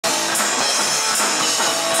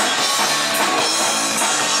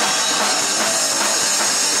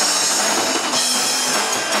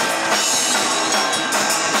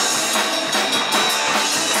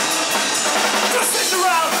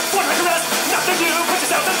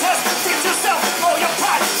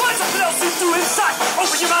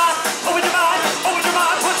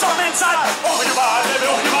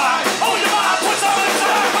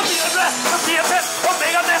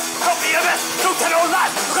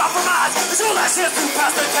Your last chance to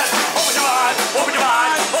pass the test. Open your mind, open your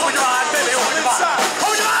mind, open your mind, baby, open your mind.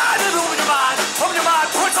 Open your mind, baby, open your mind, open your mind,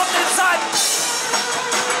 put something inside.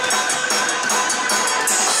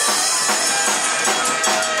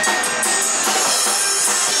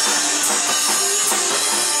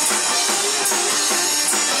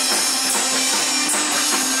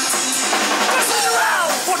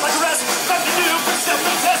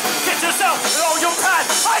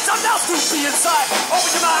 Something else to be inside.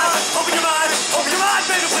 Open your mind, open your mind, open your mind,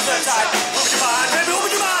 baby, put that inside. Open your mind, baby,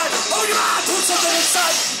 open your mind, put something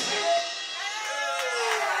inside.